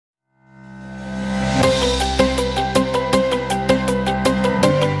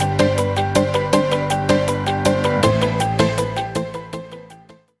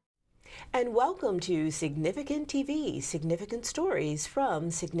to Significant TV, Significant Stories from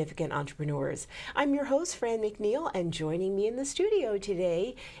Significant Entrepreneurs. I'm your host, Fran McNeil, and joining me in the studio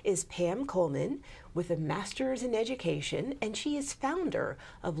today is Pam Coleman with a master's in education, and she is founder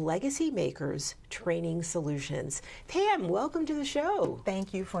of Legacy Makers Training Solutions. Pam, welcome to the show.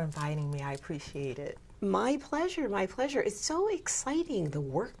 Thank you for inviting me. I appreciate it. My pleasure, my pleasure. It's so exciting, the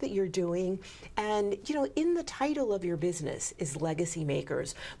work that you're doing. And, you know, in the title of your business is Legacy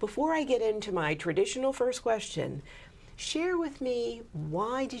Makers. Before I get into my traditional first question, share with me,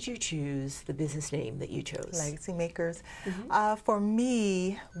 why did you choose the business name that you chose? Legacy Makers. For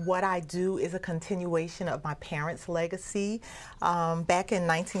me, what I do is a continuation of my parents' legacy. Back in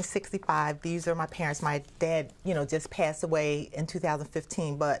 1965, these are my parents. My dad, just passed away in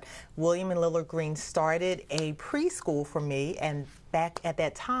 2015, but William and Lilla Green started a preschool for me, and back at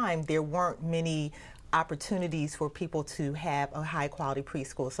that time, there weren't many opportunities for people to have a high-quality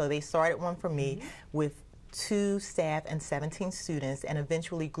preschool. So they started one for me with 2 staff and 17 students, and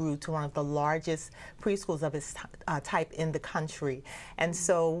eventually grew to one of the largest preschools of its type in the country. And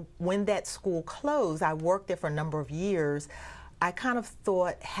so when that school closed, I worked there for a number of years. I kind of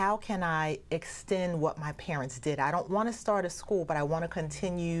thought, how can I extend what my parents did? I don't want to start a school, but I want to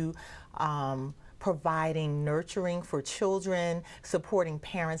continue providing nurturing for children, supporting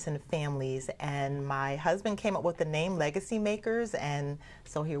parents and families. And my husband came up with the name Legacy Makers, and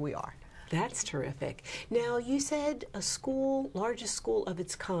so here we are. That's terrific. Now, you said a school, largest school of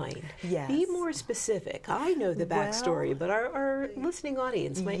its kind. Yes. Be more specific. I know the backstory, but our listening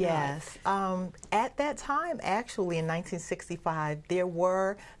audience might not. Yes. At that time, actually, in 1965, there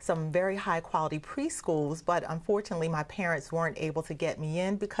were some very high-quality preschools, but unfortunately, my parents weren't able to get me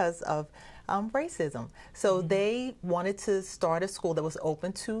in because of racism. So they wanted to start a school that was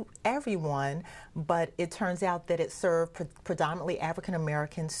open to everyone, but it turns out that it served predominantly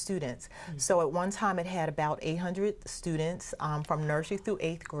African-American students. So at one time it had about 800 students from nursery through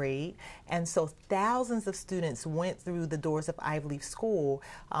 8th grade, and so thousands of students went through the doors of Ivy Leaf School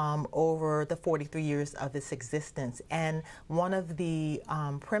over the 43 years of its existence. And one of the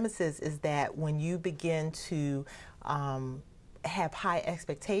premises is that when you begin to have high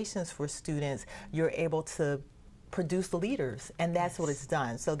expectations for students, you're able to produce leaders, and that's what it's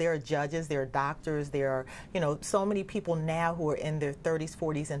done. So there are judges, there are doctors, there are, so many people now who are in their 30s,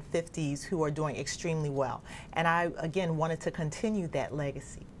 40s, and 50s who are doing extremely well. And I, again, wanted to continue that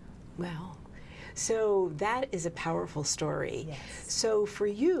legacy. Wow. So that is a powerful story. Yes. So for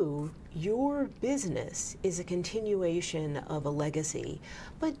you, your business is a continuation of a legacy.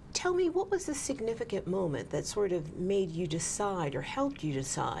 But tell me, what was the significant moment that sort of made you decide or helped you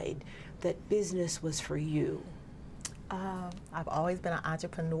decide that business was for you? I've always been an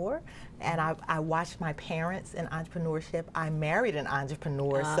entrepreneur, and I watched my parents in entrepreneurship. I married an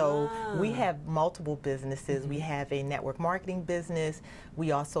entrepreneur, so we have multiple businesses. We have a network marketing business.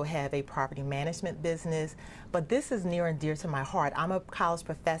 We also have a property management business. But this is near and dear to my heart. I'm a college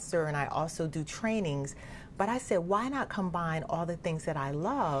professor, and I also do trainings. But I said, why not combine all the things that I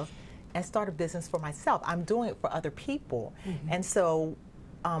love and start a business for myself? I'm doing it for other people. And so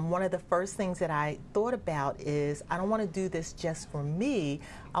one of the first things that I thought about is, I don't want to do this just for me.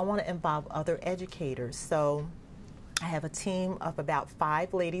 I want to involve other educators. So I have a team of about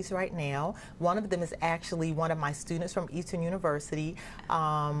 5 ladies right now. One of them is actually one of my students from Eastern University.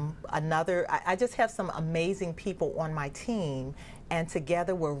 I just have some amazing people on my team, and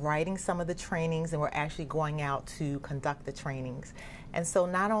together we're writing some of the trainings, and we're actually going out to conduct the trainings. And so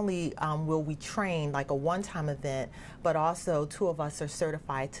not only will we train like a one-time event, but also 2 of us are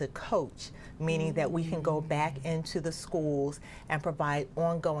certified to coach, meaning that we can go back into the schools and provide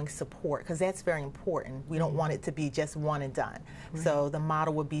ongoing support, because that's very important. We don't want it to be just one and done. Right. So the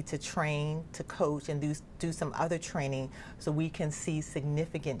model would be to train, to coach, and do some other training so we can see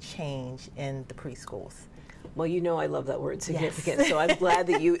significant change in the preschools. Well, I love that word, significant, yes. So I'm glad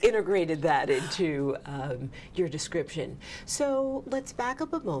that you integrated that into your description. So let's back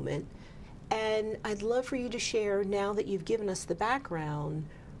up a moment, and I'd love for you to share, now that you've given us the background,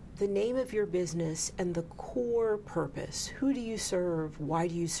 the name of your business and the core purpose. Who do you serve? Why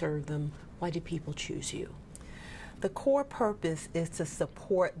do you serve them? Why do people choose you? The core purpose is to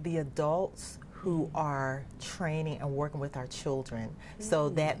support the adults who are training and working with our children. So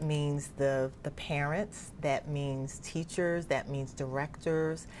that means the parents, that means teachers, that means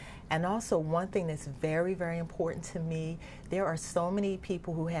directors. And also, one thing that's very, very important to me, there are so many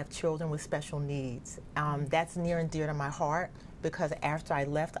people who have children with special needs. That's near and dear to my heart, because after I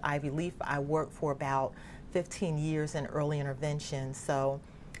left Ivy Leaf, I worked for about 15 years in early intervention. So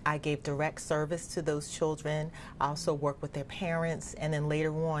I gave direct service to those children. I also worked with their parents, and then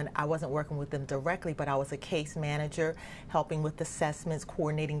later on, I wasn't working with them directly, but I was a case manager, helping with assessments,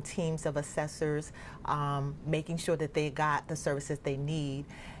 coordinating teams of assessors, making sure that they got the services they need.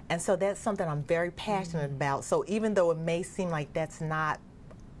 And so that's something I'm very passionate about. So even though it may seem like that's not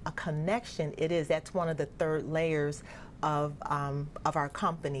a connection, it is. That's one of the third layers of our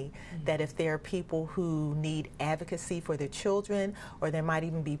company, that if there are people who need advocacy for their children, or there might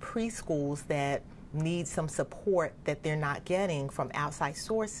even be preschools that need some support that they're not getting from outside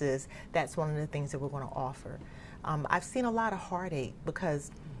sources, that's one of the things that we're going to offer. I've seen a lot of heartache because,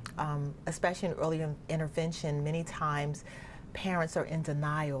 especially in early intervention, many times parents are in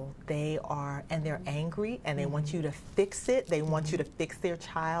denial. And they're angry, and they want you to fix it. They want you to fix their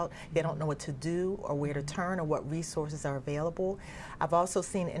child. They don't know what to do or where to turn or what resources are available. I've also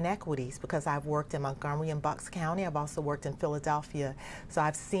seen inequities because I've worked in Montgomery and Bucks County. I've also worked in Philadelphia. So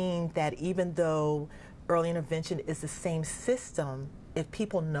I've seen that even though early intervention is the same system, if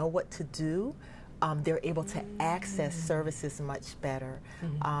people know what to do, they're able to access services much better.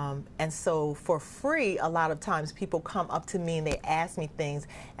 And so for free, a lot of times people come up to me and they ask me things,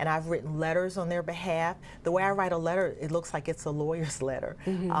 and I've written letters on their behalf. The way I write a letter, it looks like it's a lawyer's letter.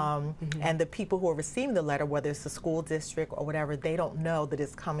 And the people who are receiving the letter, whether it's the school district or whatever, they don't know that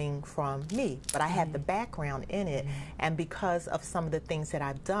it's coming from me. But I have the background in it, and because of some of the things that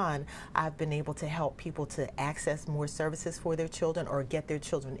I've done, I've been able to help people to access more services for their children or get their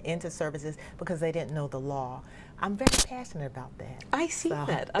children into services because they didn't know the law. I'm very passionate about that. I see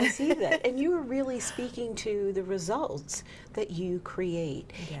that. I see that. And you are really speaking to the results that you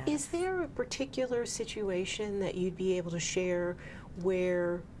create. Yes. Is there a particular situation that you'd be able to share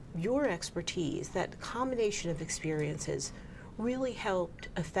where your expertise, that combination of experiences, really helped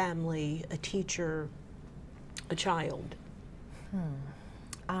a family, a teacher, a child?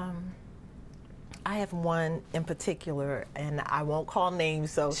 I have one in particular, and I won't call names,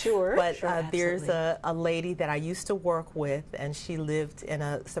 so sure, but sure, there's a lady that I used to work with, and she lived in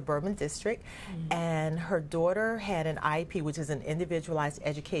a suburban district, and her daughter had an IEP, which is an individualized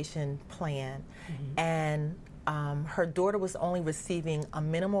education plan, and her daughter was only receiving a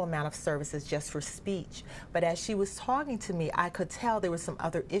minimal amount of services just for speech. But as she was talking to me, I could tell there were some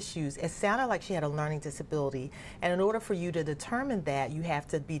other issues. It sounded like she had a learning disability. And in order for you to determine that, you have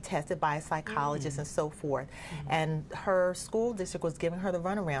to be tested by a psychologist and so forth. And her school district was giving her the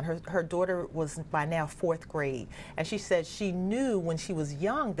runaround. Her daughter was by now 4th grade. And she said she knew when she was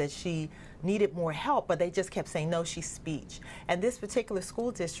young that she needed more help, but they just kept saying, no, she's speech. And this particular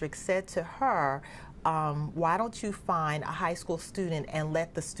school district said to her, why don't you find a high school student and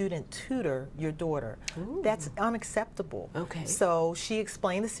let the student tutor your daughter? Ooh. That's unacceptable. Okay. So she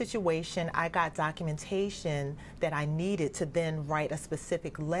explained the situation. I got documentation that I needed to then write a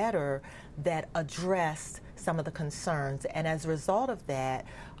specific letter that addressed some of the concerns. And as a result of that,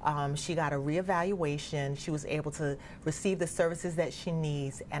 she got a reevaluation. She was able to receive the services that she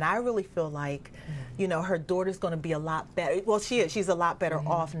needs. And I really feel like, you know, her daughter's going to be a lot better. Well, she is. She's a lot better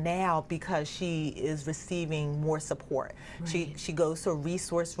off now because she is receiving more support. Right. She goes to a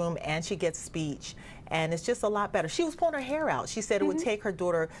resource room and she gets speech. And it's just a lot better. She was pulling her hair out. She said it would take her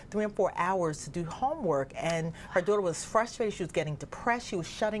daughter 3 and 4 hours to do homework. And her daughter was frustrated. She was getting depressed. She was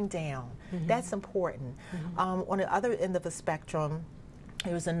shutting down. That's important. On the other end of the spectrum,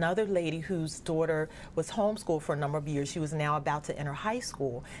 there was another lady whose daughter was homeschooled for a number of years. She was now about to enter high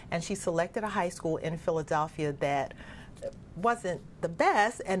school. And she selected a high school in Philadelphia that wasn't the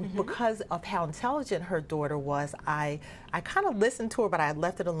best, and because of how intelligent her daughter was, I kind of listened to her, but I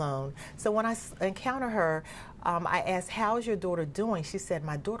left it alone. So when I encountered her, I asked, how's your daughter doing? She said,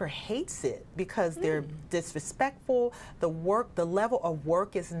 my daughter hates it because they're disrespectful. The level of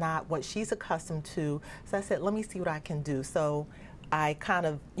work is not what she's accustomed to. So I said, let me see what I can do. So I kind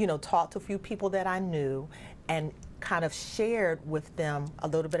of, talked to a few people that I knew and kind of shared with them a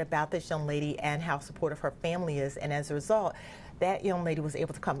little bit about this young lady and how supportive her family is. And as a result, that young lady was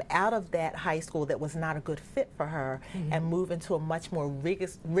able to come out of that high school that was not a good fit for her and move into a much more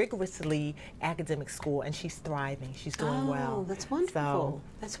rigorously academic school, and she's thriving. She's doing well. That's wonderful. So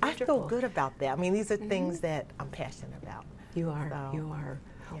that's wonderful. I feel good about that. I mean, these are things that I'm passionate about. You are. So, you are.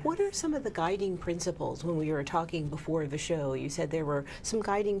 yes. What are some of the guiding principles? When we were talking before the show, you said there were some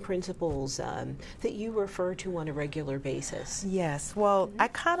guiding principles that you refer to on a regular basis. Yes. Well, I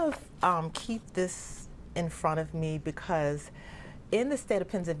kind of keep this in front of me because, in the state of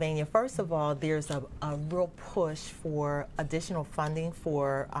Pennsylvania, first of all, there's a real push for additional funding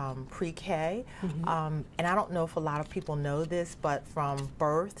for pre-K. And I don't know if a lot of people know this, but from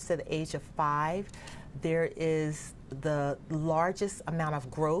birth to the age of 5, there is the largest amount of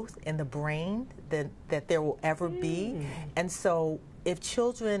growth in the brain that there will ever be. And so if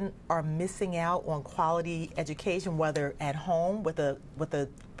children are missing out on quality education, whether at home with a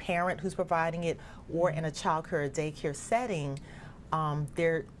parent who's providing it or in a child care or daycare setting,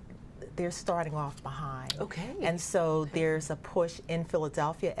 they're starting off behind. Okay. And so there's a push in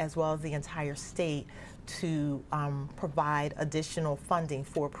Philadelphia as well as the entire state to provide additional funding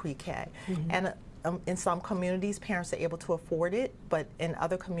for pre-K. And in some communities, parents are able to afford it, but in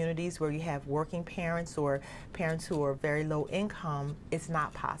other communities where you have working parents or parents who are very low income, it's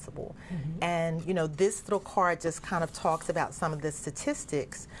not possible. And you know, this little card just kind of talks about some of the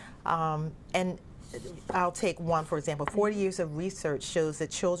statistics, and I'll take one, for example. 40 years of research shows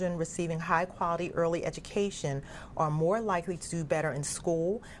that children receiving high-quality early education are more likely to do better in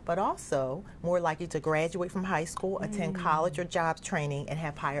school, but also more likely to graduate from high school, attend college or job training, and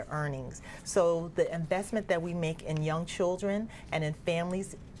have higher earnings. So the investment that we make in young children and in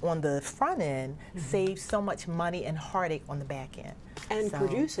families on the front end saves so much money and heartache on the back end. And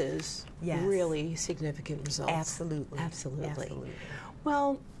produces really significant results. Absolutely. Absolutely. Absolutely.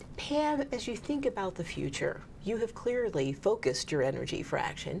 Well, Pam, as you think about the future, you have clearly focused your energy for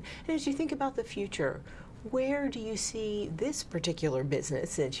action. And as you think about the future, where do you see this particular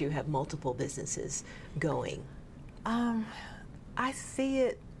business, since you have multiple businesses, going? I see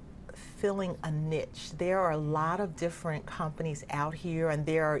it filling a niche. There are a lot of different companies out here, and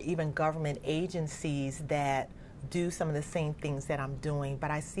there are even government agencies that do some of the same things that I'm doing, but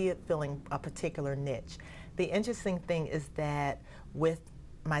I see it filling a particular niche. The interesting thing is that with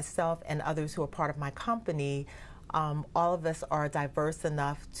myself and others who are part of my company, all of us are diverse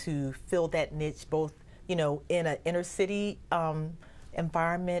enough to fill that niche, both, you know, in an inner city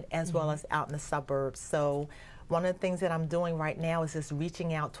environment as well as out in the suburbs. So one of the things that I'm doing right now is just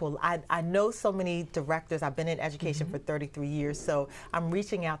reaching out to, I know so many directors. I've been in education for 33 years, so I'm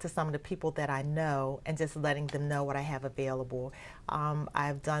reaching out to some of the people that I know and just letting them know what I have available.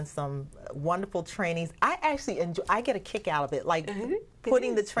 I've done some wonderful trainings. I actually enjoy, I get a kick out of it, like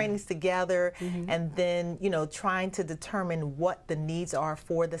putting the trainings together and then, you know, trying to determine what the needs are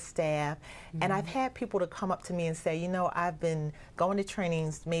for the staff. And I've had people to come up to me and say, you know, I've been going to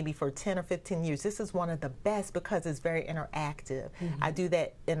trainings maybe for 10 or 15 years. This is one of the best because it's very interactive. I do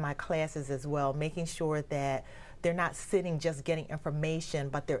that in my classes as well, making sure that they're not sitting just getting information,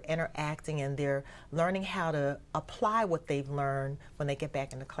 but they're interacting and they're learning how to apply what they've learned when they get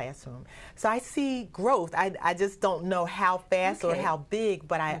back in the classroom. So I see growth. I just don't know how fast or how big,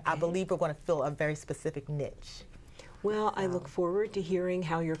 but I believe we're going to fill a very specific niche. Well, I look forward to hearing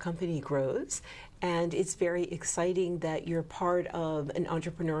how your company grows, and it's very exciting that you're part of an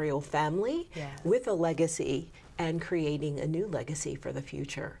entrepreneurial family with a legacy and creating a new legacy for the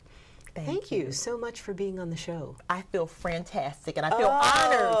future. Thank you so much for being on the show. I feel fantastic, and I feel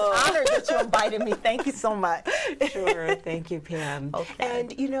honored that you invited me. Thank you so much. Sure. Thank you, Pam. Okay.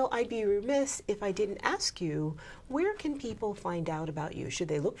 And, you know, I'd be remiss if I didn't ask you, where can people find out about you? Should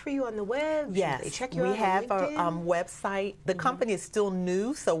they look for you on the web? Yes. Should they check you out we have on LinkedIn? a website. The company is still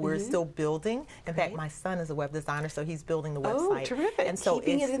new, so we're still building. In fact, my son is a web designer, so he's building the website. Oh, terrific. And so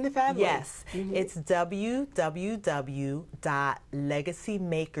keeping it in the family. Yes. It's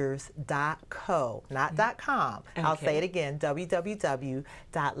www.legacymakers.co, not .com. I'll say it again,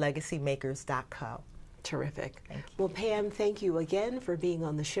 www.legacymakers.co. Terrific. Thank you. Well, Pam, thank you again for being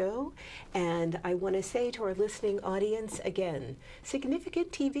on the show. And I want to say to our listening audience again,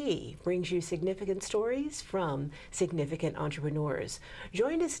 Significant TV brings you significant stories from significant entrepreneurs.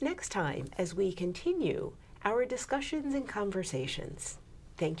 Join us next time as we continue our discussions and conversations.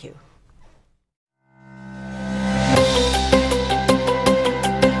 Thank you.